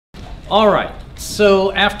All right,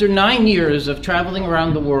 so after 9 years of traveling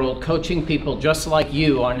around the world, coaching people just like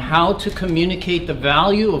you on how to communicate the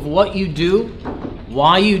value of what you do,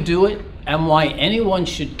 why you do it, and why anyone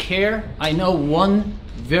should care, I know one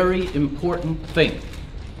very important thing.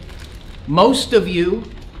 Most of you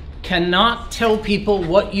cannot tell people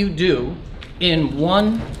what you do in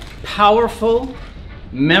one powerful,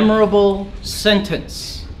 memorable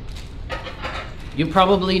sentence. You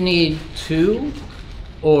probably need 2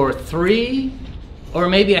 or 3 or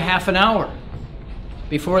maybe a half an hour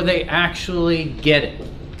before they actually get it.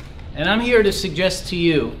 And I'm here to suggest to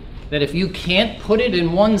you that if you can't put it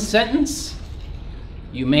in one sentence,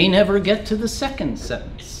 you may never get to the second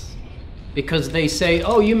sentence. Because they say,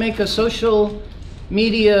 oh, you make a social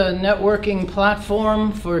media networking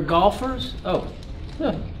platform for golfers? Oh,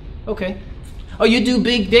 yeah, okay. Oh, you do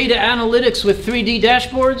big data analytics with 3D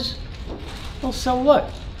dashboards? Well, so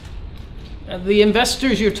what? The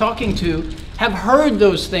investors you're talking to have heard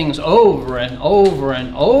those things over and over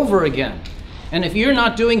and over again. And if you're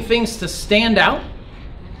not doing things to stand out,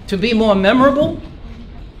 to be more memorable,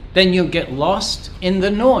 then you'll get lost in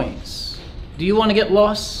the noise. Do you want to get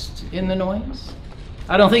lost in the noise?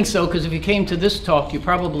 I don't think so, because if you came to this talk, you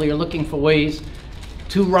probably are looking for ways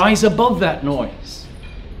to rise above that noise.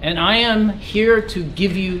 And I am here to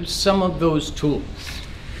give you some of those tools.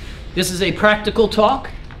 This is a practical talk.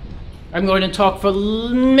 I'm going to talk for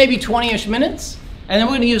maybe 20-ish minutes, and then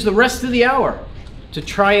we're going to use the rest of the hour to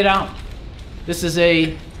try it out. This is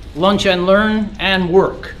a lunch and learn and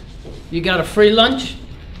work. You got a free lunch?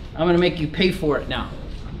 I'm going to make you pay for it now.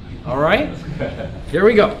 All right? Here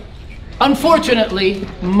we go. Unfortunately,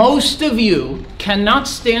 most of you cannot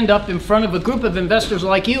stand up in front of a group of investors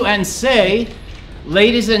like you and say,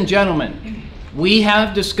 ladies and gentlemen, we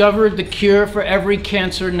have discovered the cure for every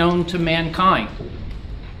cancer known to mankind.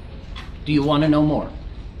 Do you want to know more?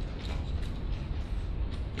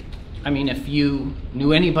 I mean, if you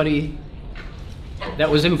knew anybody that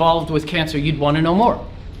was involved with cancer, you'd want to know more.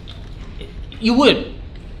 You would,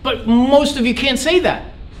 but most of you can't say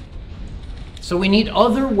that. So we need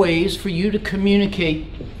other ways for you to communicate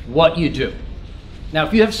what you do. Now,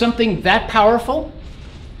 if you have something that powerful,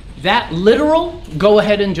 that literal, go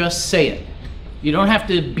ahead and just say it. You don't have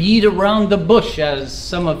to beat around the bush as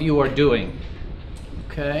some of you are doing.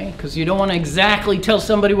 Okay, because you don't want to exactly tell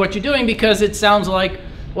somebody what you're doing because it sounds like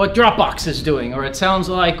what Dropbox is doing, or it sounds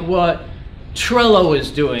like what Trello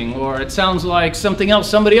is doing, or it sounds like something else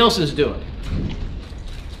somebody else is doing.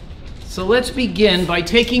 So let's begin by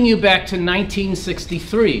taking you back to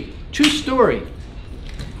 1963. True story.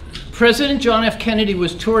 President John F. Kennedy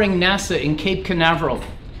was touring NASA in Cape Canaveral,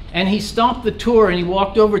 and he stopped the tour and he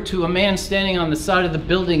walked over to a man standing on the side of the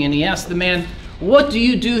building, and he asked the man, "What do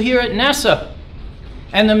you do here at NASA?"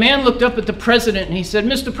 And the man looked up at the president and he said,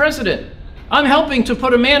 "Mr. President, I'm helping to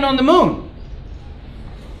put a man on the moon."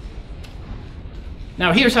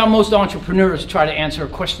 Now, here's how most entrepreneurs try to answer a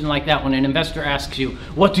question like that when an investor asks you,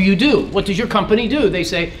 "What do you do? What does your company do?" They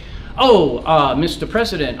say, "Oh, Mr.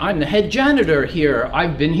 President, I'm the head janitor here.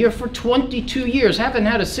 I've been here for 22 years, haven't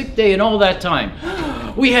had a sick day in all that time.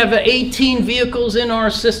 We have 18 vehicles in our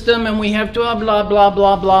system, and we have blah, blah, blah,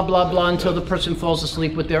 blah, blah, blah, blah," until the person falls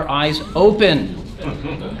asleep with their eyes open.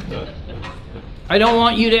 I don't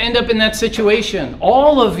want you to end up in that situation.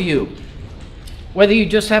 All of you, whether you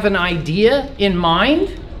just have an idea in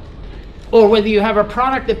mind, or whether you have a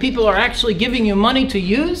product that people are actually giving you money to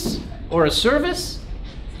use, or a service,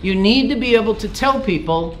 you need to be able to tell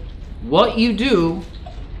people what you do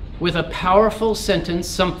with a powerful sentence,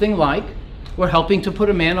 something like, "We're helping to put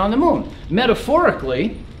a man on the moon."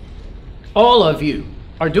 Metaphorically, all of you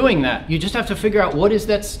are doing that. You just have to figure out what is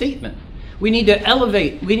that statement. We need to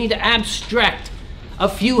elevate, we need to abstract a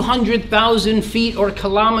few 100,000 feet or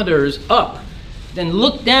kilometers up, then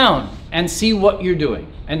look down and see what you're doing.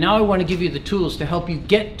 And now I want to give you the tools to help you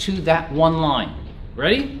get to that one line.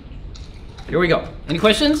 Ready? Here we go. Any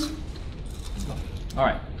questions? All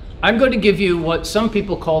right. I'm going to give you what some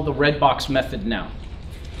people call the red box method now.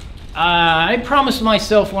 I promised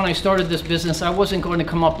myself when I started this business I wasn't going to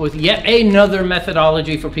come up with yet another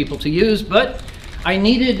methodology for people to use, but I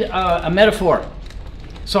needed a metaphor.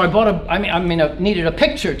 So I bought I needed a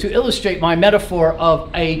picture to illustrate my metaphor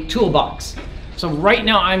of a toolbox. So right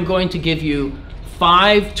now I'm going to give you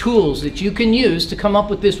 5 tools that you can use to come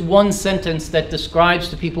up with this one sentence that describes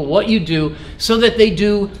to people what you do so that they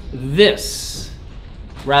do this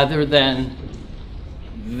rather than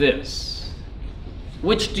this.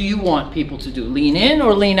 Which do you want people to do? Lean in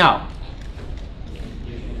or lean out?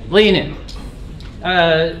 Lean in.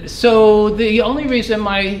 So the only reason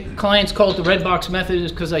my clients call it the red box method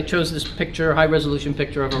is because I chose this picture, high resolution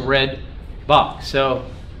picture of a red box. So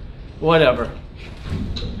whatever,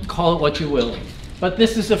 call it what you will. But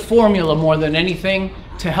this is a formula more than anything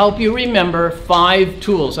to help you remember 5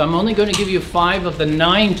 tools. I'm only going to give you 5 of the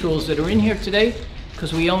 9 tools that are in here today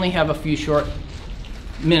because we only have a few short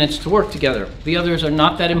minutes to work together. The others are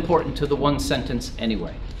not that important to the one sentence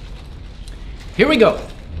anyway. Here we go.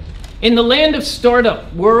 In the land of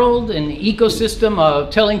startup world and ecosystem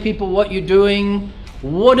of telling people what you're doing,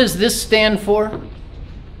 what does this stand for?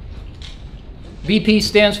 VP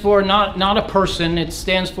stands for not a person, it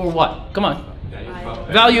stands for what? Come on.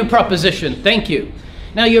 Value proposition. Thank you.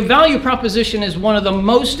 Now your value proposition is one of the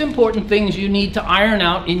most important things you need to iron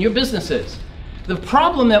out in your businesses. The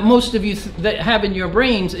problem that most of you that have in your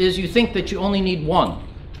brains is you think that you only need 1.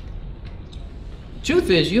 Truth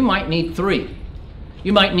is you might need 3.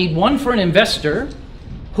 You might need 1 for an investor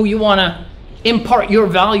who you want to impart your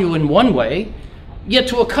value in one way. Yet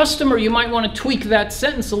to a customer, you might want to tweak that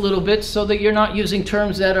sentence a little bit so that you're not using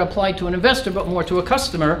terms that apply to an investor, but more to a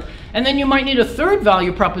customer. And then you might need a 3rd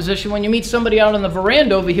value proposition when you meet somebody out on the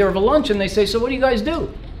veranda over here of a lunch and they say, so what do you guys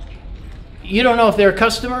do? You don't know if they're a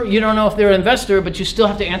customer, you don't know if they're an investor, but you still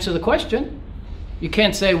have to answer the question. You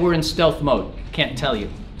can't say we're in stealth mode. Can't tell you.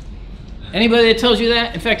 Anybody that tells you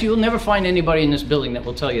that, in fact, you'll never find anybody in this building that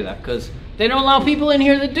will tell you that because they don't allow people in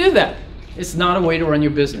here that do that. It's not a way to run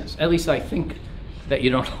your business. At least I think that you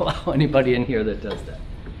don't allow anybody in here that does that.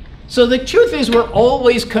 So the truth is we're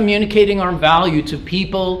always communicating our value to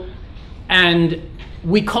people, and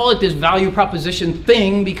we call it this value proposition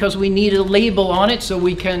thing because we need a label on it so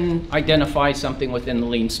we can identify something within the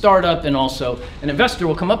lean startup, and also an investor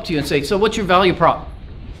will come up to you and say, so what's your value prop?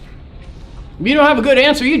 If you don't have a good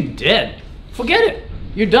answer, you're dead. Forget it.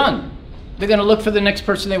 You're done. They're going to look for the next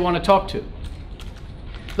person they want to talk to.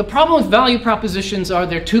 The problem with value propositions are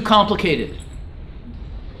they're too complicated.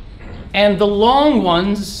 And the long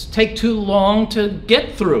ones take too long to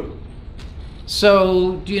get through.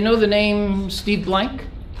 So, do you know the name Steve Blank?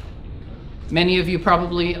 Many of you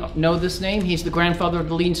probably know this name. He's the grandfather of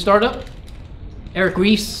the lean startup. Eric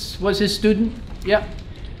Ries was his student. Yeah.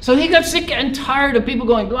 So he got sick and tired of people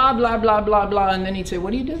going blah, blah, blah, blah, blah. And then he'd say,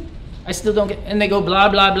 what do you do? I still don't get, and they go blah,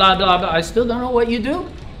 blah, blah, blah, blah. I still don't know what you do.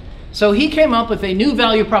 So he came up with a new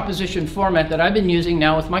value proposition format that I've been using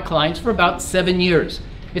now with my clients for about 7 years.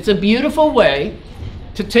 It's a beautiful way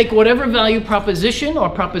to take whatever value proposition or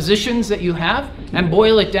propositions that you have and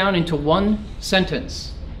boil it down into one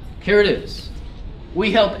sentence. Here it is.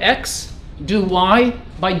 We help X do Y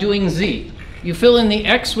by doing Z. You fill in the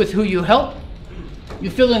X with who you help. You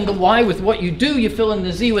fill in the Y with what you do. You fill in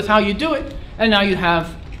the Z with how you do it. And now you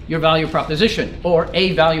have your value proposition, or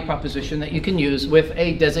a value proposition that you can use with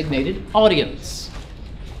a designated audience.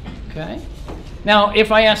 Okay? Now,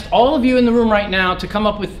 if I asked all of you in the room right now to come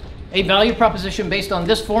up with a value proposition based on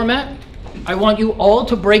this format, I want you all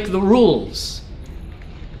to break the rules.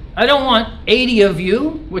 I don't want 80 of you,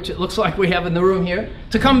 which it looks like we have in the room here,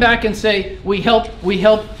 to come back and say, we help, we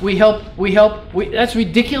help, we help, we help. That's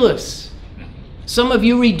ridiculous. Some of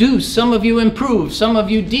you reduce, some of you improve, some of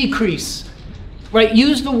you decrease. Right?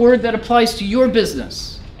 Use the word that applies to your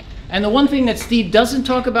business. And the one thing that Steve doesn't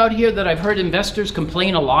talk about here that I've heard investors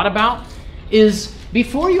complain a lot about is,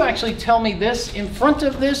 before you actually tell me this, in front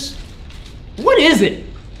of this, what is it?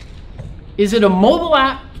 Is it a mobile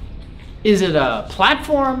app? Is it a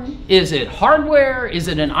platform? Is it hardware? Is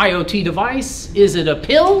it an IoT device? Is it a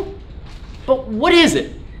pill? But what is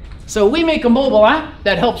it? So we make a mobile app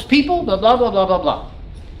that helps people, blah, blah, blah, blah, blah, blah.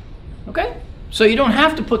 Okay? So you don't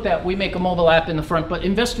have to put that we make a mobile app in the front, but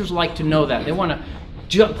investors like to know that. They want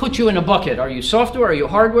to put you in a bucket. Are you software? Are you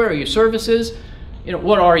hardware? Are you services? You know,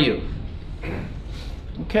 what are you?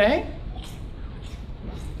 Okay?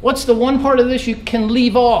 What's the one part of this you can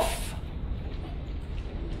leave off?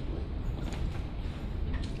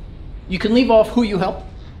 You can leave off who you help,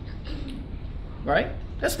 right?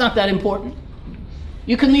 That's not that important.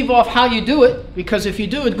 You can leave off how you do it, because if you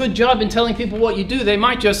do a good job in telling people what you do, they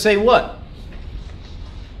might just say what?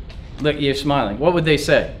 Look, you're smiling. What would they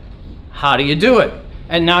say? How do you do it?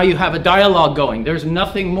 And now you have a dialogue going. There's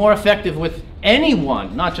nothing more effective with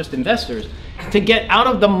anyone, not just investors, to get out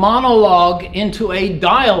of the monologue into a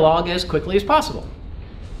dialogue as quickly as possible.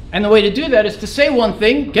 And the way to do that is to say one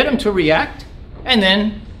thing, get them to react, and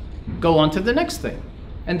then go on to the next thing.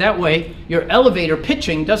 And that way, your elevator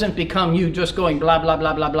pitching doesn't become you just going blah, blah,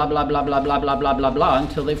 blah, blah, blah, blah, blah, blah, blah, blah, blah, blah, blah,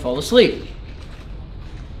 until they fall asleep.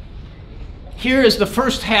 Here is the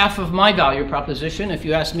first half of my value proposition. If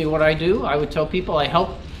you ask me what I do, I would tell people I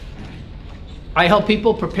help I help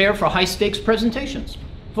people prepare for high-stakes presentations.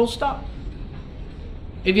 Full stop.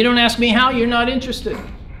 If you don't ask me how, you're not interested.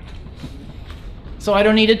 So I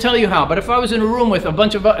don't need to tell you how. But if I was in a room with a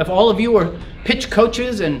bunch of, if all of you were pitch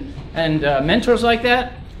coaches and mentors like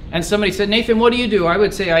that, and somebody said, Nathan, what do you do? I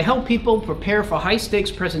would say, I help people prepare for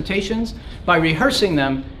high-stakes presentations by rehearsing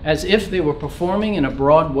them as if they were performing in a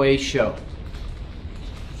Broadway show.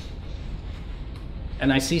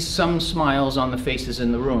 And I see some smiles on the faces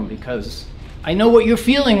in the room because I know what you're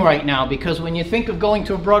feeling right now, because when you think of going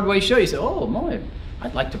to a Broadway show, you say, oh, boy,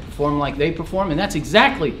 I'd like to perform like they perform. And that's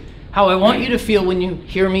exactly how I want you to feel when you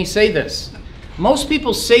hear me say this. Most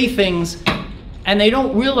people say things and they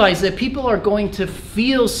don't realize that people are going to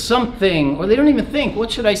feel something, or they don't even think,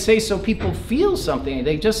 what should I say so people feel something?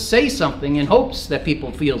 They just say something in hopes that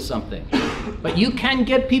people feel something. But you can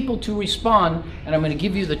get people to respond, and I'm going to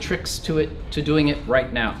give you the tricks to doing it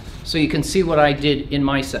right now, so you can see what I did in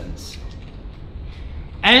my sentence.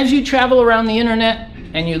 As you travel around the internet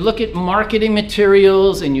and you look at marketing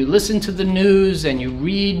materials and you listen to the news and you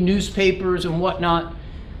read newspapers and whatnot,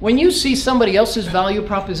 when you see somebody else's value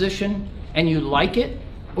proposition and you like it,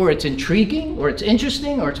 or it's intriguing, or it's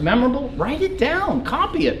interesting, or it's memorable, write it down,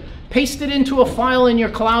 copy it, paste it into a file in your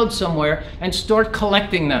cloud somewhere, and start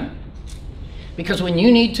collecting them. Because when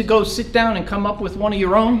you need to go sit down and come up with one of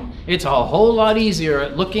your own, it's a whole lot easier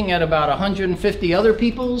at looking at about 150 other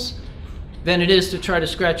people's than it is to try to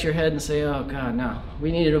scratch your head and say, oh God, no,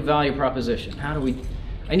 we needed a value proposition. How do we,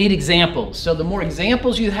 I need examples. So the more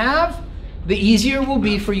examples you have, the easier it will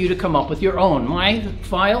be for you to come up with your own. My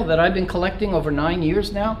file that I've been collecting over 9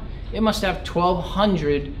 years now, it must have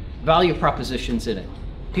 1,200 value propositions in it.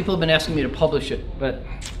 People have been asking me to publish it, but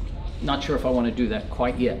not sure if I want to do that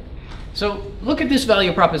quite yet. So look at this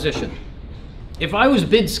value proposition. If I was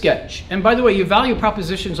Bid Sketch, and by the way, your value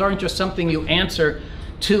propositions aren't just something you answer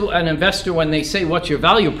to an investor when they say, what's your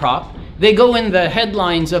value prop? They go in the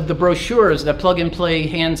headlines of the brochures that Plug and Play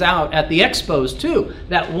hands out at the expos too.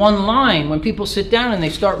 That one line when people sit down and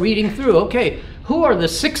they start reading through, okay, who are the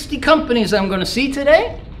 60 companies I'm going to see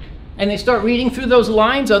today? And they start reading through those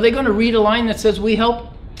lines. Are they going to read a line that says, we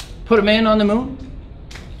help put a man on the moon?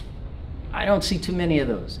 I don't see too many of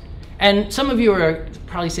those. And some of you are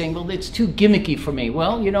probably saying, well, it's too gimmicky for me.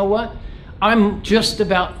 Well, you know what? I'm just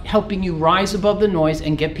about helping you rise above the noise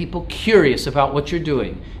and get people curious about what you're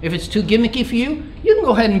doing. If it's too gimmicky for you, you can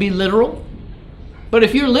go ahead and be literal. But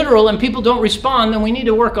if you're literal and people don't respond, then we need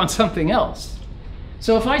to work on something else.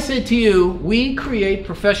 So if I said to you, we create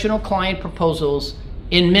professional client proposals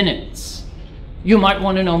in minutes, you might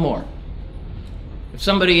want to know more. If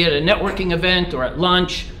somebody at a networking event or at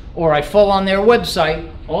lunch, or I fall on their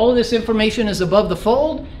website, all of this information is above the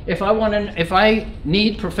fold. If I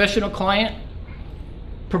need professional client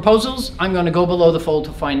proposals, I'm going to go below the fold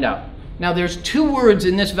to find out. Now there's 2 words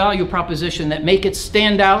in this value proposition that make it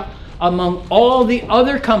stand out among all the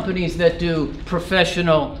other companies that do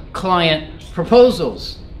professional client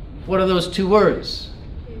proposals. What are those 2 words?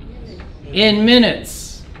 In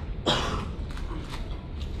minutes.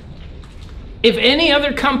 If any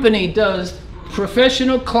other company does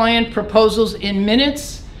professional client proposals in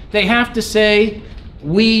minutes, they have to say,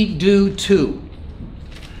 we do too.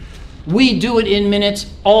 We do it in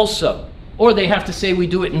minutes also. Or they have to say, we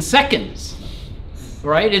do it in seconds.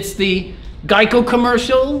 Right? It's the Geico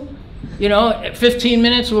commercial. You know, 15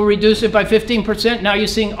 minutes, we'll reduce it by 15%. Now you're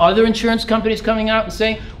seeing other insurance companies coming out and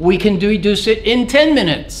saying, we can reduce it in 10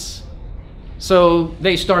 minutes. So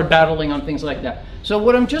they start battling on things like that. So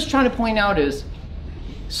what I'm just trying to point out is,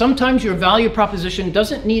 sometimes your value proposition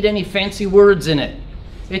doesn't need any fancy words in it.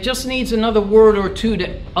 It just needs another word or 2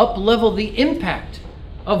 to up-level the impact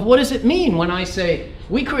of what does it mean when I say,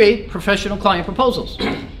 we create professional client proposals.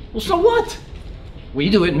 Well, so what? We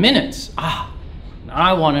do it in minutes. Ah,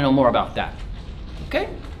 I want to know more about that. Okay?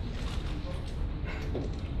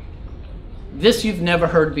 This you've never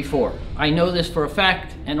heard before. I know this for a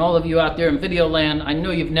fact, and all of you out there in video land, I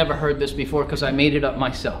know you've never heard this before because I made it up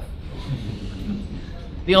myself.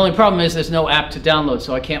 The only problem is there's no app to download,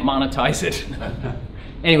 so I can't monetize it.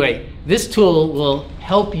 Anyway, this tool will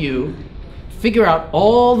help you figure out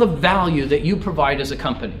all the value that you provide as a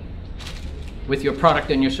company with your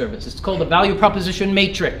product and your service. It's called the value proposition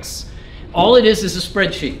matrix. All it is a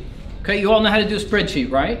spreadsheet. Okay, you all know how to do a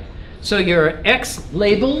spreadsheet, right? So your X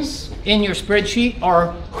labels in your spreadsheet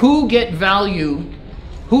are who gets value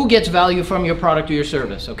from your product or your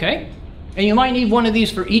service, okay? And you might need one of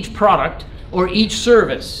these for each product or each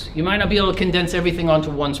service. You might not be able to condense everything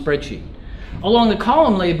onto one spreadsheet. Along the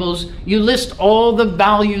column labels, you list all the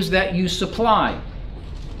values that you supply.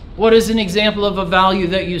 What is an example of a value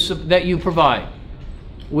that you provide?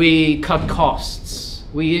 We cut costs.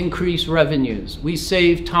 We increase revenues. We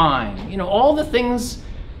save time. You know, all the things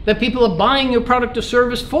that people are buying your product or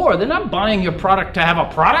service for. They're not buying your product to have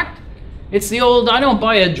a product. It's the old, I don't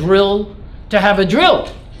buy a drill to have a drill.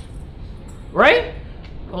 Right?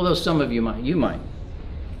 Although some of you might. You might.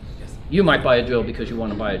 You might buy a drill because you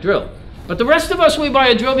want to buy a drill. But the rest of us, we buy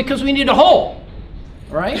a drill because we need a hole.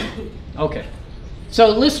 Right? Okay. So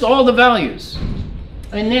list all the values.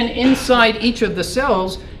 And then inside each of the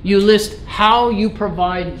cells, you list how you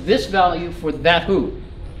provide this value for that who.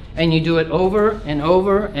 And you do it over and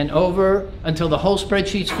over and over until the whole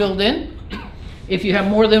spreadsheet's filled in. If you have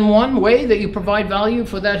more than one way that you provide value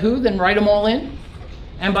for that who, then write them all in.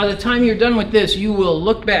 And by the time you're done with this, you will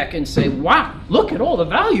look back and say, wow, look at all the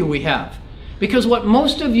value we have. Because what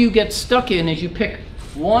most of you get stuck in is you pick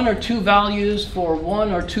one or two values for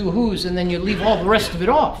one or two who's, and then you leave all the rest of it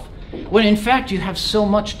off. When in fact, you have so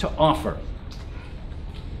much to offer.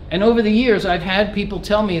 And over the years, I've had people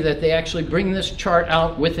tell me that they actually bring this chart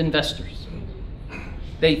out with investors.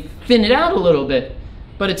 They thin it out a little bit,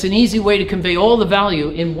 but it's an easy way to convey all the value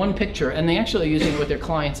in one picture, and they actually are using it with their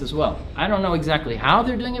clients as well. I don't know exactly how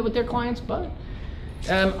they're doing it with their clients, but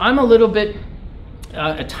I'm a little bit,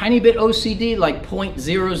 a tiny bit OCD, like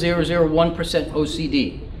 0.0001%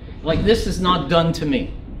 OCD. Like, this is not done to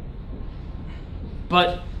me.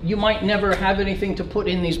 But you might never have anything to put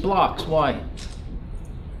in these blocks. Why?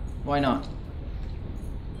 Why not?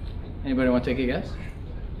 Anybody want to take a guess?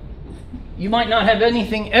 You might not have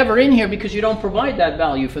anything ever in here because you don't provide that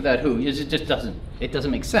value for that who. It just doesn't. It doesn't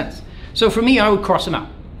make sense. So for me, I would cross them out.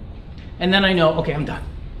 And then I know, okay, I'm done.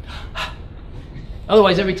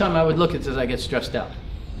 Otherwise, every time I would look at this, I get stressed out.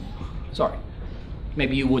 Sorry.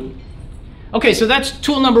 Maybe you wouldn't. Okay, so that's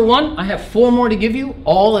tool number one. I have 4 more to give you,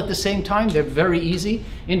 all at the same time. They're very easy.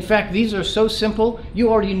 In fact, these are so simple, you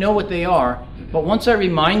already know what they are. But once I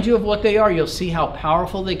remind you of what they are, you'll see how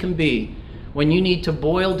powerful they can be when you need to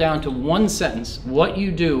boil down to one sentence what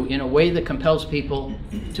you do in a way that compels people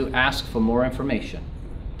to ask for more information,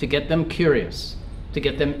 to get them curious, to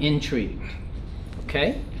get them intrigued.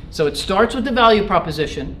 Okay? So it starts with the value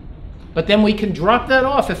proposition, but then we can drop that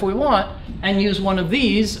off if we want and use one of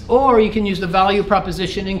these, or you can use the value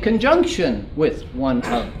proposition in conjunction with one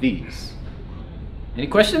of these. Any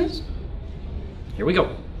questions? Here we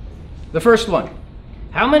go. The first one.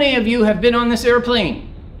 How many of you have been on this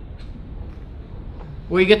airplane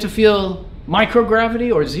where you get to feel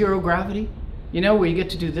microgravity or zero gravity? You know, where you get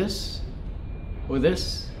to do this, or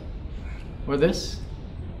this, or this?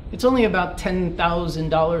 It's only about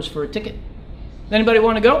 $10,000 for a ticket. Anybody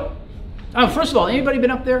want to go? Oh, first of all, anybody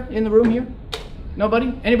been up there in the room here?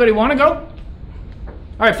 Nobody? Anybody want to go? All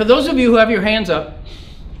right, for those of you who have your hands up,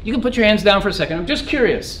 you can put your hands down for a second. I'm just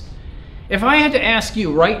curious. If I had to ask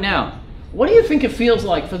you right now, what do you think it feels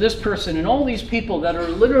like for this person and all these people that are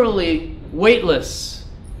literally weightless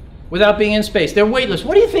without being in space? They're weightless.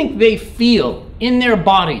 What do you think they feel in their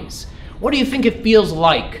bodies? What do you think it feels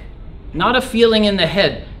like? Not a feeling in the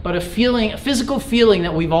head, but a feeling, a physical feeling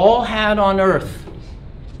that we've all had on Earth.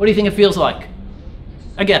 What do you think it feels like?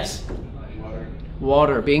 A guess. Water.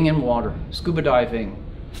 Water, being in water, scuba diving,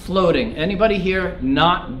 floating. Anybody here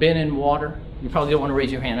not been in water? You probably don't want to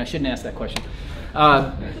raise your hand. I shouldn't ask that question.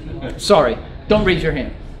 Sorry, don't raise your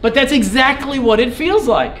hand. But that's exactly what it feels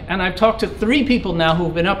like. And I've talked to 3 people now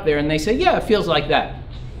who've been up there and they say, yeah, it feels like that.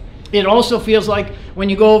 It also feels like when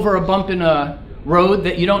you go over a bump in a road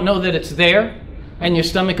that you don't know that it's there and your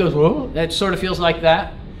stomach goes, whoa, that sort of feels like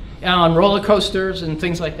that. And on roller coasters and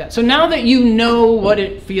things like that. So now that you know what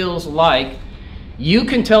it feels like, you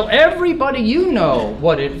can tell everybody you know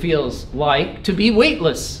what it feels like to be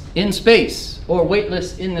weightless in space or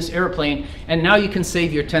weightless in this airplane, and now you can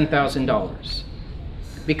save your $10,000.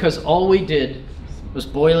 Because all we did was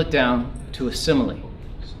boil it down to a simile.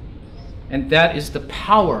 And that is the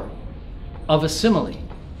power of a simile.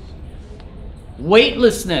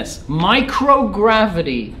 Weightlessness,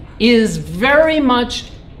 microgravity, is very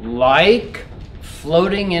much like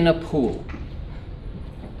floating in a pool.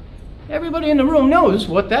 Everybody in the room knows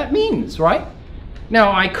what that means, right?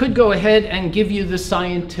 Now, I could go ahead and give you the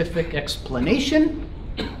scientific explanation.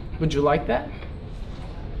 Would you like that?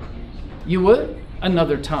 You would?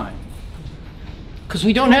 Another time. Because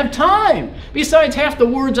we don't have time. Besides, half the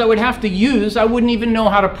words I would have to use, I wouldn't even know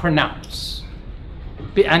how to pronounce.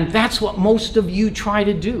 And that's what most of you try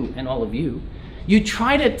to do, and all of you. You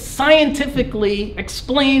try to scientifically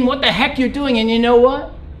explain what the heck you're doing, and you know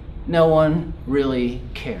what? No one really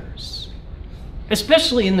cares.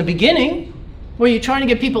 Especially in the beginning, where you're trying to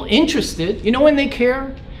get people interested. You know when they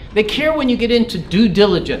care? They care when you get into due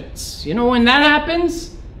diligence. You know when that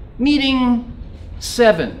happens? Meeting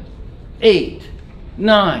 7, 8,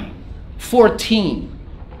 9, 14,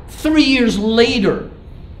 3 years later.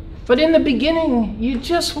 But in the beginning, you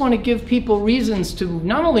just want to give people reasons to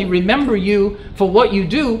not only remember you for what you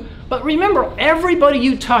do, but remember everybody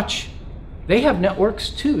you touch, they have networks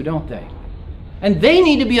too, don't they? And they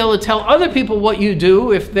need to be able to tell other people what you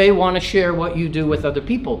do if they want to share what you do with other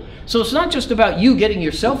people. So it's not just about you getting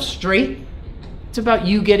yourself straight, it's about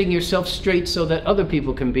you getting yourself straight so that other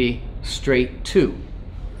people can be straight too.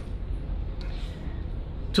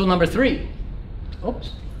 Tool number 3.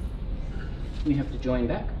 Oops. We have to join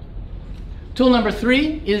back. Tool number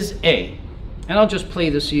 3 is A. And I'll just play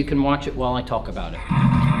this so you can watch it while I talk about it.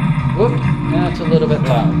 Whoop, that's a little bit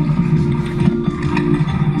loud.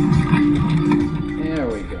 There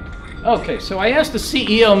we go. Okay, so I asked the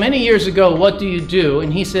CEO many years ago, what do you do?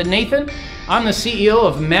 And he said, Nathan, I'm the CEO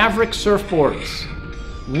of Maverick Surfboards.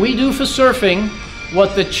 We do for surfing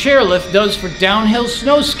what the chairlift does for downhill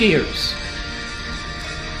snow skiers.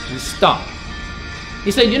 And stop.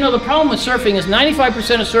 He said, you know, the problem with surfing is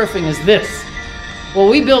 95% of surfing is this. Well,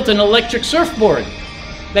 we built an electric surfboard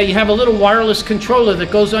that you have a little wireless controller that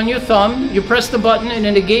goes on your thumb. You press the button and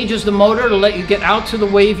it engages the motor to let you get out to the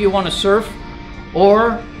wave you want to surf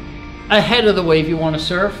or ahead of the wave you want to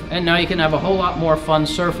surf. And now you can have a whole lot more fun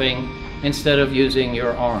surfing instead of using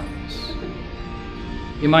your arms.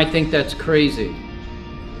 You might think that's crazy,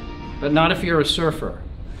 but not if you're a surfer.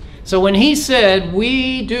 So when he said,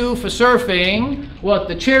 we do for surfing what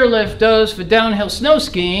the chairlift does for downhill snow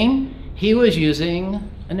skiing, he was using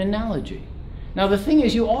an analogy. Now the thing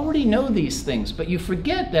is, you already know these things, but you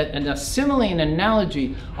forget that a simile and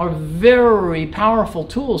analogy are very powerful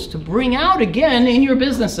tools to bring out again in your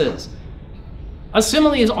businesses. A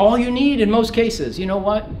simile is all you need in most cases. You know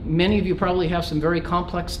what? Many of you probably have some very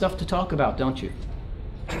complex stuff to talk about, don't you?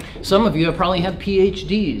 Some of you probably have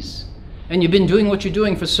PhDs. And you've been doing what you're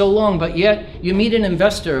doing for so long, but yet you meet an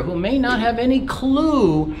investor who may not have any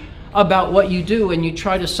clue about what you do, and you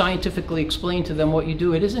try to scientifically explain to them what you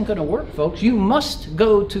do. It isn't going to work, folks. You must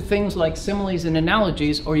go to things like similes and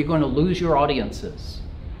analogies, or you're going to lose your audiences.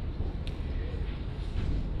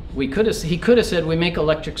 He could have said, we make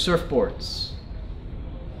electric surfboards.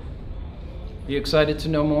 Are you excited to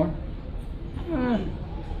know more?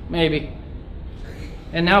 Maybe.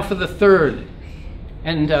 And now for the third.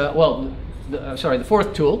 And, the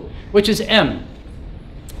fourth tool, which is M.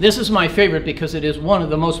 This is my favorite because it is one of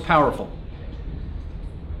the most powerful.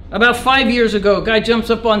 About 5 years ago, a guy jumps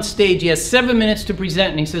up on stage. He has 7 minutes to present,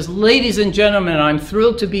 and he says, ladies and gentlemen, I'm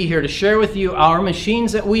thrilled to be here to share with you our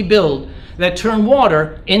machines that we build that turn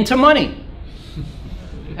water into money.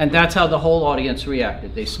 And that's how the whole audience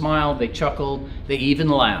reacted. They smiled, they chuckled, they even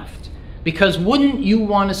laughed. Because wouldn't you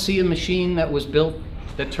want to see a machine that was built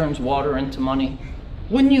that turns water into money?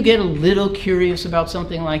 Wouldn't you get a little curious about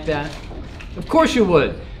something like that? Of course you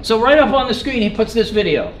would. So right up on the screen, he puts this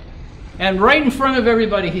video. And right in front of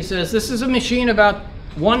everybody, he says, this is a machine about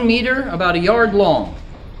 1 meter, about a yard long.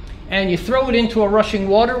 And you throw it into a rushing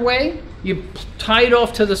waterway, you tie it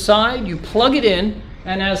off to the side, you plug it in,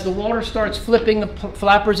 and as the water starts flipping the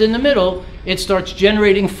flappers in the middle, it starts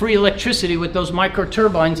generating free electricity with those micro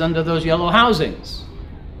turbines under those yellow housings.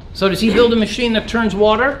 So does he build a machine that turns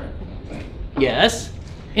water? Yes.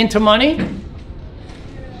 Into money?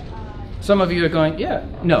 Some of you are going, yeah,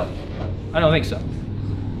 no, I don't think so.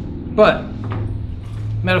 But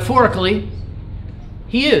metaphorically,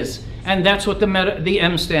 he is. And that's what the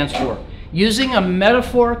M stands for. Using a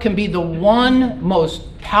metaphor can be the one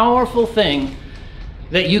most powerful thing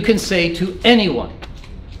that you can say to anyone.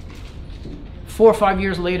 4 or 5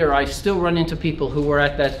 years later, I still run into people who were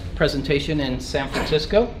at that presentation in San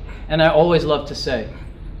Francisco. And I always love to say,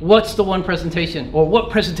 what's the one presentation, or what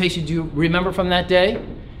presentation do you remember from that day?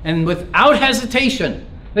 And without hesitation,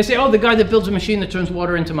 they say, oh, the guy that builds a machine that turns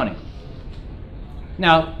water into money.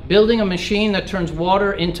 Now, building a machine that turns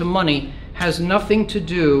water into money has nothing to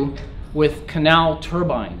do with canal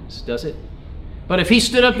turbines, does it? But if he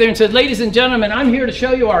stood up there and said, ladies and gentlemen, I'm here to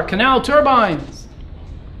show you our canal turbines.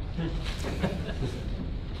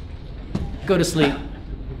 Go to sleep.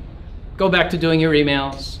 Go back to doing your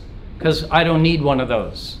emails, because I don't need one of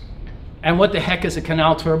those. And what the heck is a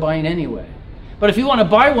canal turbine anyway? But if you want to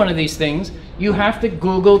buy one of these things, you have to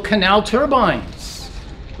Google canal turbines,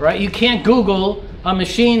 right? You can't Google a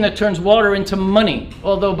machine that turns water into money.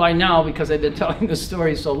 Although by now, because I've been telling this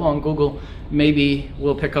story so long, Google maybe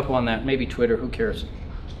will pick up on that. Maybe Twitter, who cares?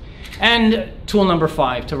 And tool number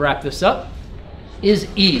 5 to wrap this up is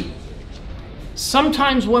E.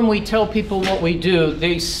 Sometimes when we tell people what we do,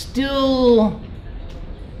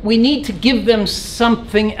 we need to give them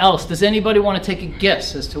something else. Does anybody want to take a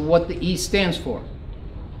guess as to what the E stands for?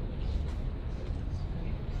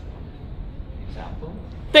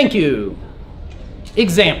 Thank you.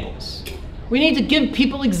 Examples. We need to give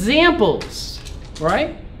people examples,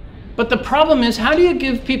 right? But the problem is, how do you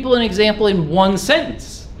give people an example in one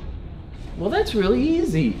sentence? Well, that's really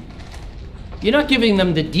easy. You're not giving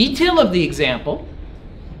them the detail of the example.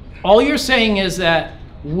 All you're saying is that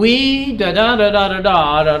we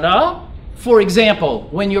da-da-da-da-da-da-da-da, for example,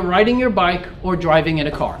 when you're riding your bike or driving in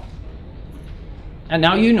a car. And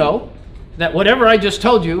now you know that whatever I just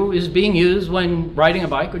told you is being used when riding a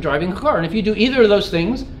bike or driving a car. And if you do either of those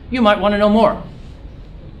things, you might want to know more.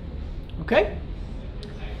 Okay?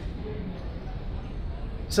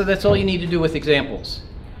 So that's all you need to do with examples.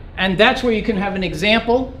 And that's where you can have an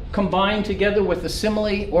example combined together with a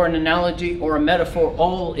simile or an analogy or a metaphor,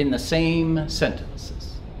 all in the same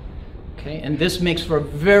sentences. Okay? And this makes for a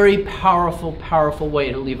very powerful, powerful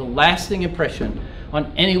way to leave a lasting impression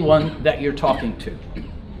on anyone that you're talking to.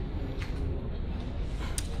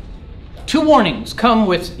 2 warnings come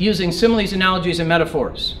with using similes, analogies, and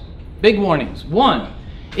metaphors. Big warnings. One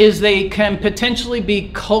is they can potentially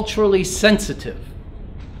be culturally sensitive.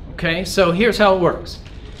 Okay, so here's how it works.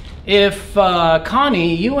 If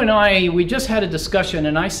Connie, you and I, we just had a discussion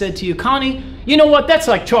and I said to you, Connie, you know what, that's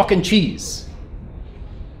like chalk and cheese.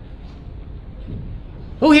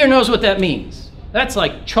 Who here knows what that means? That's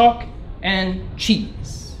like chalk and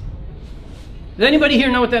cheese. Does anybody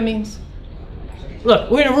here know what that means?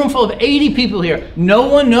 Look, we're in a room full of 80 people here. No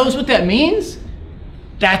one knows what that means?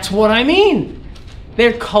 That's what I mean.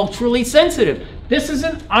 They're culturally sensitive. This is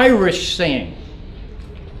an Irish saying.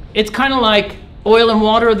 It's kind of like oil and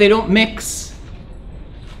water, they don't mix.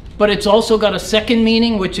 But it's also got a second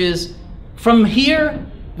meaning, which is from here,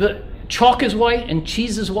 the chalk is white and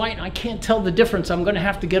cheese is white. I can't tell the difference. I'm going to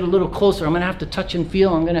have to get a little closer. I'm going to have to touch and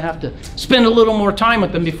feel. I'm going to have to spend a little more time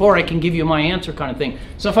with them before I can give you my answer, kind of thing.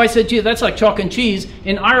 So if I said to you, that's like chalk and cheese,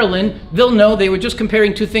 in Ireland, they'll know they were just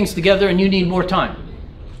comparing 2 things together and you need more time.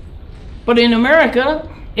 But in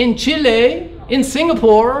America, in Chile, in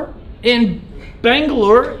Singapore, in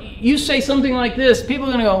Bangalore, you say something like this, people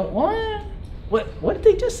are going to go, what? What did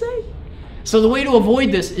they just say? So the way to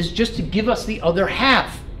avoid this is just to give us the other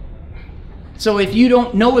half. So if you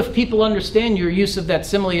don't know if people understand your use of that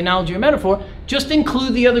simile, analogy, or metaphor, just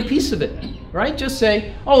include the other piece of it, right? Just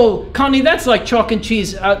say, oh, Connie, that's like chalk and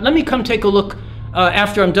cheese. Let me come take a look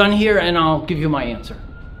after I'm done here and I'll give you my answer.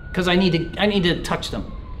 Because I need to touch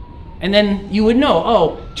them. And then you would know,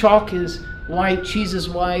 oh, chalk is white, cheese is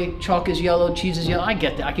white, chalk is yellow, cheese is yellow. I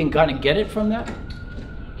get that. I can kind of get it from that.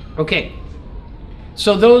 Okay.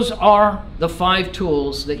 So those are the 5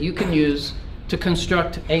 tools that you can use to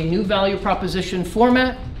construct a new value proposition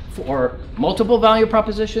format for multiple value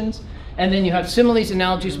propositions. And then you have similes,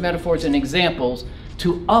 analogies, metaphors, and examples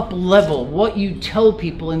to up-level what you tell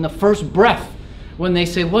people in the first breath when they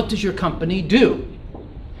say, what does your company do?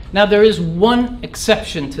 Now, there is one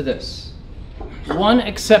exception to this. One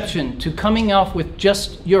exception to coming off with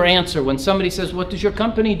just your answer. When somebody says, what does your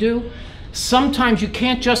company do? Sometimes you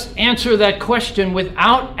can't just answer that question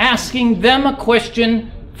without asking them a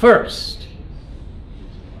question first.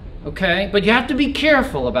 Okay? But you have to be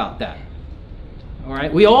careful about that. All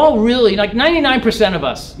right? We all really, like 99% of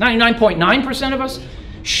us, 99.9% of us,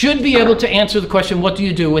 should be able to answer the question, what do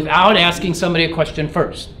you do, without asking somebody a question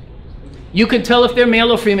first. You can tell if they're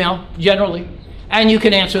male or female, generally, and you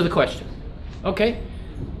can answer the question. Okay?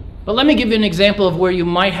 But let me give you an example of where you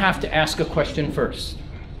might have to ask a question first.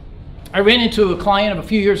 I ran into a client a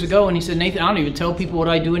few years ago, and he said, Nathan, I don't even tell people what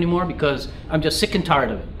I do anymore because I'm just sick and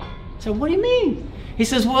tired of it. I said, what do you mean? He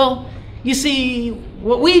says, well, you see,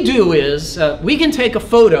 what we do is we can take a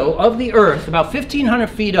photo of the Earth about 1,500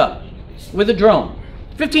 feet up with a drone,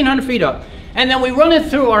 1,500 feet up, and then we run it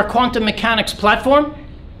through our quantum mechanics platform,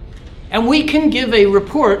 and we can give a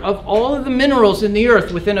report of all of the minerals in the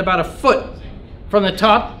Earth within about a foot from the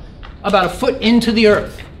top, about a foot into the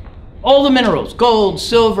Earth. All the minerals, gold,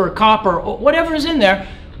 silver, copper, whatever is in there,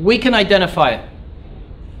 we can identify it.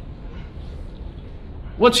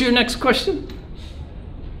 What's your next question?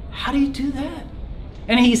 How do you do that?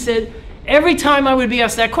 And he said, every time I would be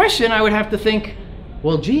asked that question, I would have to think,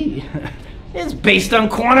 well, gee, it's based on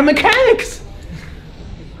quantum mechanics.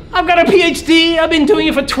 I've got a PhD, I've been doing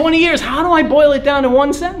it for 20 years. How do I boil it down to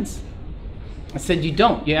one sentence? I said, you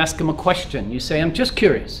don't. You ask him a question. You say, I'm just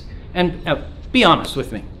curious. And be honest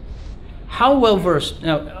with me. How well versed,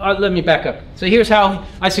 now let me back up. So here's how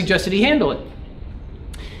I suggested he handle it.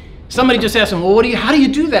 Somebody just asked him, well, how do you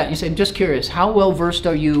do that? And you say, I'm just curious, how well versed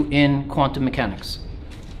are you in quantum mechanics?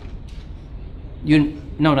 You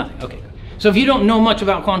know nothing, okay. So if you don't know much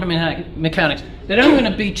about quantum mechanics, then I'm going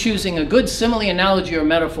to be choosing a good simile, analogy, or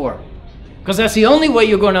metaphor. Because that's the only way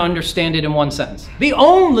you're going to understand it in one sentence. The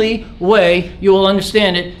only way you will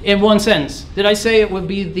understand it in one sentence. Did I say it would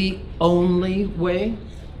be the only way?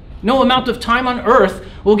 No amount of time on earth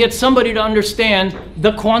will get somebody to understand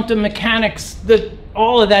the quantum mechanics,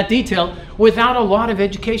 all of that detail, without a lot of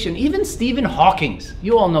education. Even Stephen Hawking.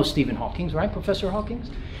 You all know Stephen Hawking, right, Professor Hawking?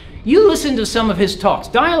 You listen to some of his talks.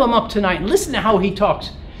 Dial him up tonight and listen to how he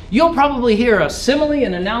talks. You'll probably hear a simile,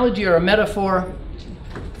 an analogy, or a metaphor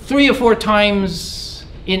 3 or 4 times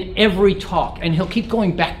in every talk, and he'll keep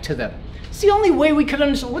going back to them. It's the only way we could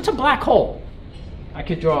understand. What's a black hole? I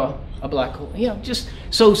could draw a black hole. Just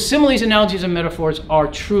so similes, analogies, and metaphors are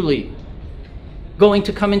truly going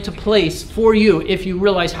to come into place for you if you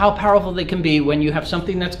realize how powerful they can be when you have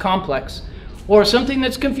something that's complex or something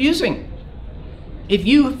that's confusing. If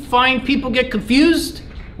you find people get confused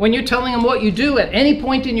when you're telling them what you do at any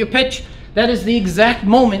point in your pitch, that is the exact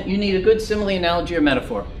moment you need a good simile, analogy, or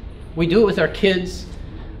metaphor. We do it with our kids.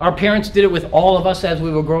 Our parents did it with all of us as we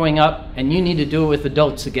were growing up, and you need to do it with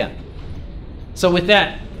adults again. So with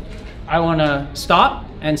that, I want to stop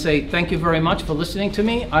and say thank you very much for listening to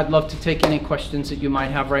me. I'd love to take any questions that you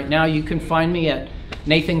might have right now. You can find me at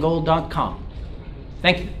nathangold.com.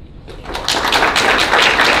 Thank you.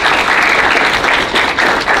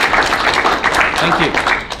 Thank you.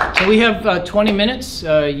 So we have 20 minutes.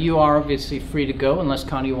 You are obviously free to go, unless,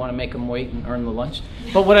 Connie, you want to make them wait and earn the lunch.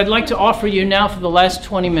 But what I'd like to offer you now for the last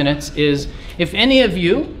 20 minutes is, if any of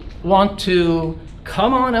you want to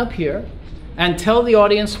come on up here and tell the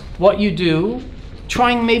audience what you do,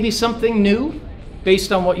 trying maybe something new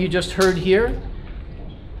based on what you just heard here,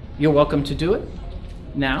 you're welcome to do it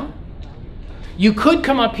now. You could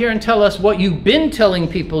come up here and tell us what you've been telling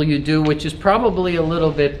people you do, which is probably a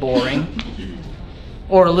little bit boring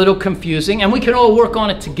or a little confusing, and we can all work on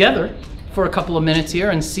it together for a couple of minutes here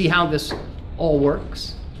and see how this all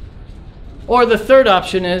works. Or the third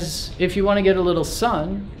option is, if you want to get a little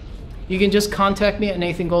sun, you can just contact me at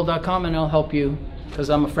nathangold.com and I'll help you, because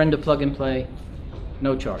I'm a friend of Plug and Play,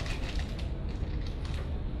 no charge.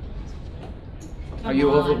 Are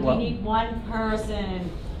you overwhelmed? We need one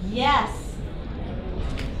person. Yes.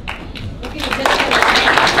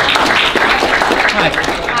 Hi.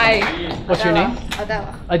 Hi. What's your name?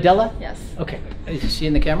 Adela. Adela? Yes. Okay. Is she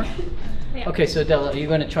in the camera? Yeah. Okay, so Adela, are you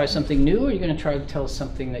going to try something new, or are you going to try to tell us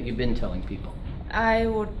something that you've been telling people? I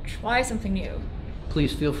will try something new.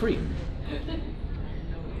 Please feel free.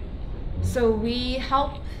 So we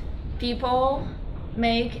help people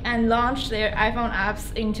make and launch their iPhone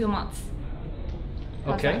apps in 2 months.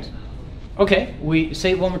 Okay. How's that? Okay, we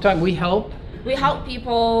say it one more time. We help. We help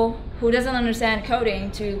people who doesn't understand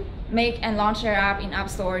coding to make and launch their app in App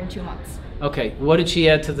Store in 2 months. Okay, what did she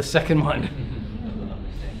add to the second one?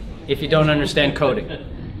 If you don't understand coding.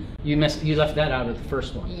 You left that out of the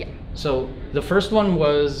first one. Yeah. So the first one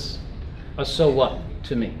was a so what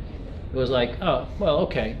to me. It was like, oh, well,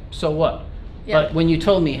 okay, so what? Yeah. But when you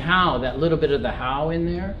told me how, that little bit of the how in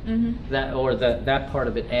there, Mm-hmm. that part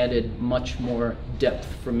of it added much more depth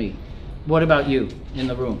for me. What about you in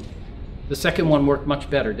the room? The second one worked much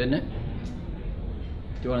better, didn't it?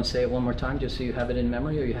 Do you want to say it one more time just so you have it in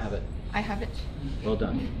memory, or you have it? I have it. Well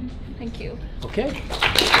done. Thank you. Okay.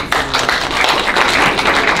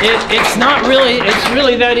 It's not really, it's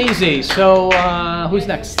really that easy. So who's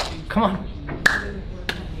next? Come on.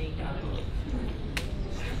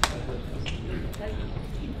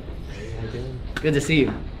 Good to see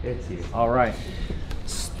you. Good to see you. All right.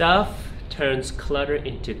 Stuff turns clutter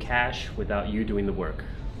into cash without you doing the work.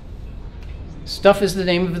 Stuff is the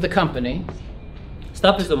name of the company.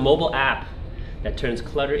 Stuff is a mobile app that turns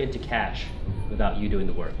clutter into cash without you doing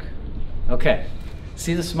the work. Okay.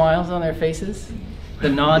 See the smiles on their faces? The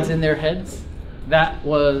nods in their heads? That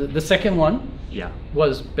was, the second one Yeah.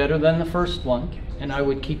 was better than the first one, and I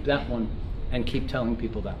would keep that one and keep telling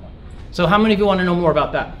people that one. So how many of you want to know more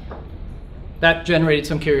about that? That generated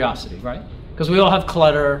some curiosity, right? Because we all have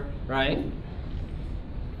clutter, right?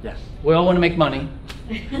 Yeah. We all want to make money.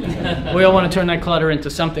 We all want to turn that clutter into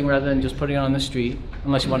something rather than just putting it on the street,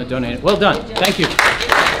 unless you want to donate it. Well done. Thank you.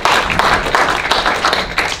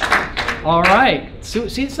 All right. So,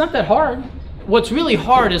 see, it's not that hard. What's really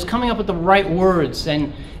hard is coming up with the right words,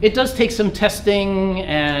 and it does take some testing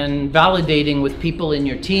and validating with people in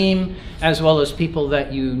your team, as well as people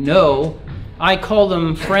that you know. I call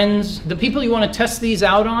them friends. The people you want to test these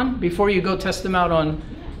out on before you go test them out on,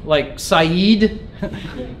 like Saeed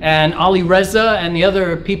and Ali Reza and the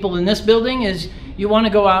other people in this building, is you want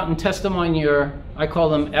to go out and test them on your, I call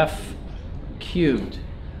them F cubed.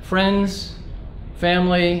 Friends,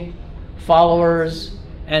 family, followers,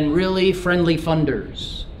 and really friendly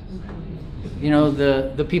funders. You know,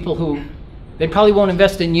 the people who They probably won't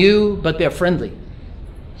invest in you, but they're friendly.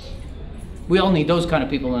 We all need those kind of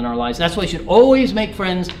people in our lives. That's why you should always make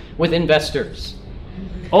friends with investors.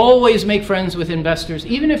 Always make friends with investors,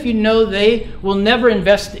 even if you know they will never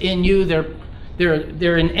invest in you.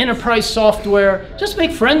 They're in enterprise software. Just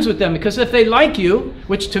make friends with them, because if they like you,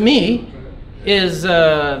 which to me is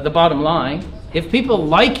the bottom line, if people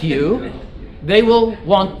like you, they will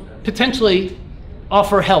want potentially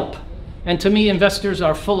offer help. And to me, investors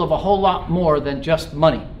are full of a whole lot more than just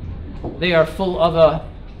money. They are full of a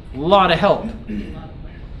lot of help,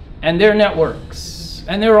 and their networks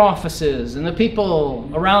and their offices and the people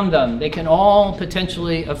around them, they can all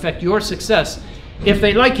potentially affect your success if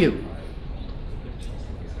they like you.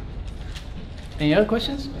 Any other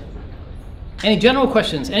questions? Any general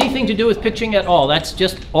questions? Anything to do with pitching at all? That's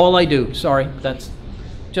just all I do. Sorry, that's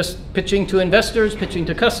just pitching to investors, pitching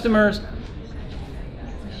to customers.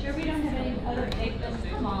 Sure we don't have any other papers?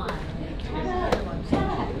 Come on.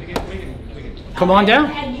 Come on down.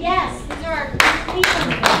 And yes, these are our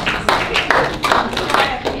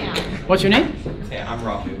What's your name? Yeah, I'm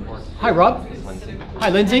Rob. Hi, Rob. Lindsay. Hi,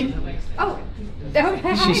 Lindsay. Oh,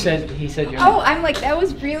 okay. He said your Oh, name. I'm like, that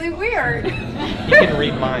was really weird. You can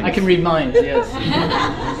read mine. I can read minds, yes.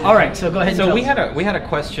 All right, so go ahead and So tell we us. had a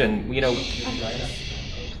question. You know,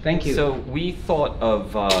 Thank you. so we thought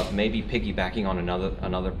of maybe piggybacking on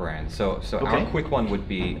another brand. So Okay. our quick one would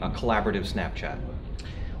be a collaborative Snapchat.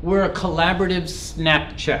 We're a collaborative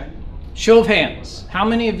Snapchat. Show of hands. How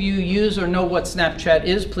many of you use or know what Snapchat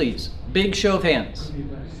is, please? Big show of hands.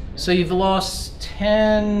 So you've lost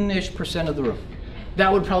 10-ish% of the room.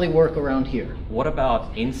 That would probably work around here. What about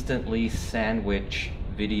instantly sandwich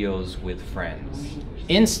videos with friends?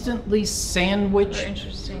 Instantly sandwich. Very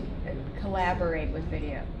interesting. Collaborate with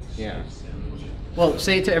video. Yeah. Well,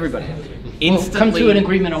 say it to everybody. Instantly Come to an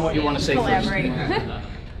agreement on what you want to say Collaborate. first.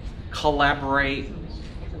 collaborate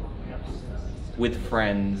with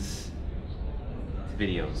friends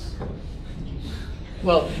videos.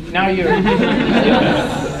 Well, now you're.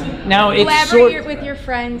 Now it's Collaborate with your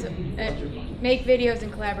friends. Make videos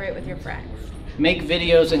and collaborate with your friends. Make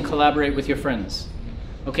videos and collaborate with your friends.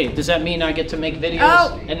 Okay, does that mean I get to make videos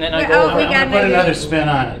Oh, and then I we- go? oh, we got Put another spin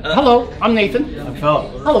on it. Hello, I'm Nathan. I'm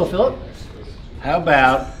Philip. Hello, Philip. How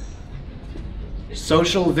about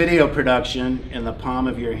social video production in the palm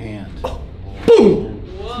of your hand?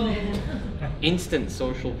 Instant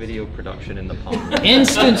social video production in the palm.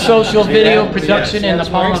 Instant social video that? production Yes, in the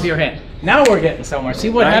that palm works. of your hand. Now we're getting somewhere.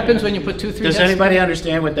 See what Right. happens when you put 2, 3. Does anybody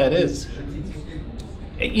understand what that is?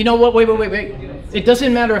 You know what? Wait. It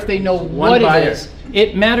doesn't matter if they know what buyer. it is.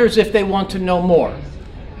 It matters if they want to know more.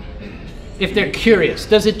 If they're curious.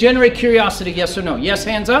 Does it generate curiosity, yes or no? Yes,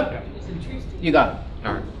 hands up. You got it.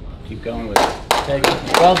 All right. Keep going with it. Take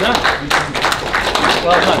it. Well done.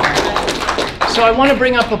 Well done. So I want to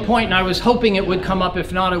bring up a point, and I was hoping it would come up.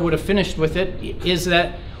 If not, I would have finished with it, is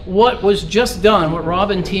that what was just done, what Rob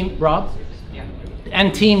and team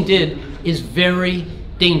did, is very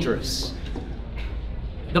dangerous.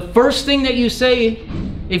 The first thing that you say,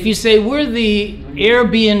 if you say, we're the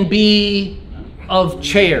Airbnb of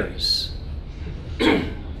chairs,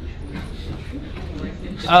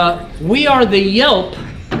 we are the Yelp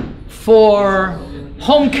for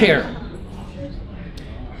home care,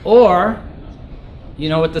 or, you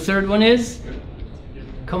know what the third one is?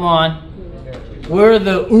 Come on. We're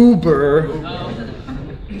the Uber,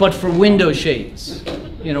 but for window shades,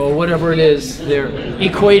 you know, or whatever it is they're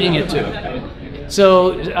equating it to.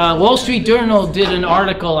 So Wall Street Journal did an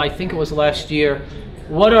article, I think it was last year,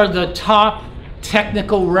 what are the top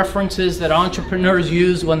technical references that entrepreneurs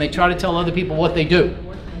use when they try to tell other people what they do?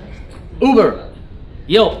 Uber,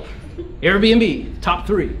 Yelp, Airbnb, top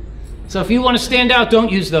 3. So if you want to stand out,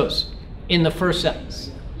 don't use those in the first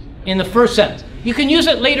sentence. In the first sentence. You can use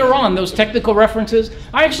it later on, those technical references.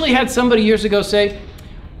 I actually had somebody years ago say,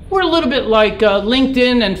 we're a little bit like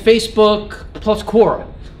LinkedIn and Facebook plus Quora.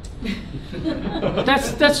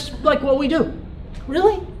 That's like what we do.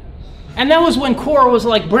 Really? And that was when Quora was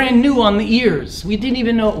like brand new on the ears. We didn't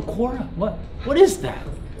even know Quora. What is that?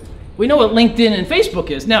 We know what LinkedIn and Facebook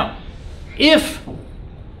is. Now, if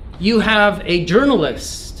you have a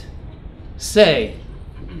journalist say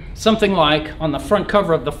something like on the front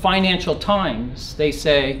cover of the Financial Times, they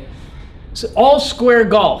say, all square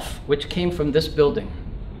golf, which came from this building.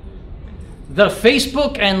 The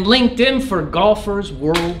Facebook and LinkedIn for golfers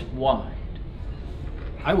worldwide.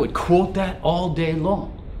 I would quote that all day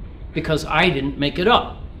long because I didn't make it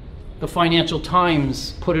up. The Financial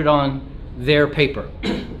Times put it on their paper,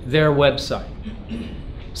 their website.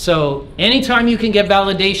 So anytime you can get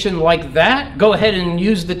validation like that, go ahead and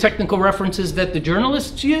use the technical references that the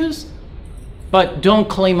journalists use, But don't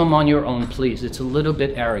claim them on your own, please. It's a little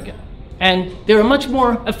bit arrogant. And there are much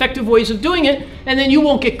more effective ways of doing it, and then you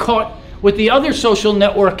won't get caught with the other social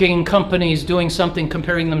networking companies doing something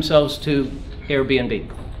comparing themselves to Airbnb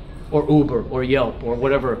or Uber or Yelp or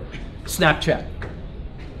whatever, Snapchat.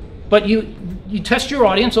 But you test your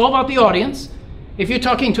audience, all about the audience. If you're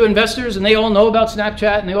talking to investors and they all know about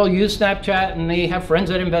Snapchat and they all use Snapchat and they have friends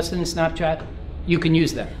that invested in Snapchat, you can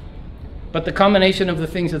use that. But the combination of the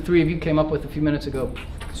things the three of you came up with a few minutes ago,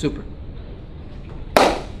 super.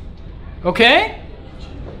 Okay?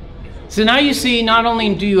 So now you see, not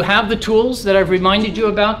only do you have the tools that I've reminded you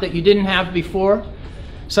about that you didn't have before,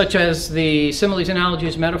 such as the similes,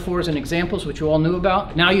 analogies, metaphors, and examples, which you all knew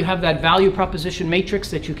about. Now you have that value proposition matrix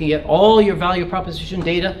that you can get all your value proposition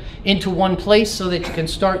data into one place so that you can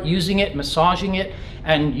start using it, massaging it,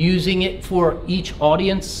 and using it for each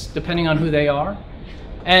audience, depending on who they are.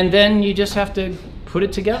 And then you just have to put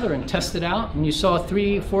it together and test it out. And you saw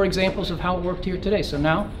 3 or 4 examples of how it worked here today. So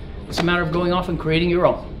now it's a matter of going off and creating your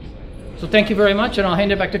own. So thank you very much, and I'll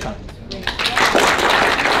hand it back to Con.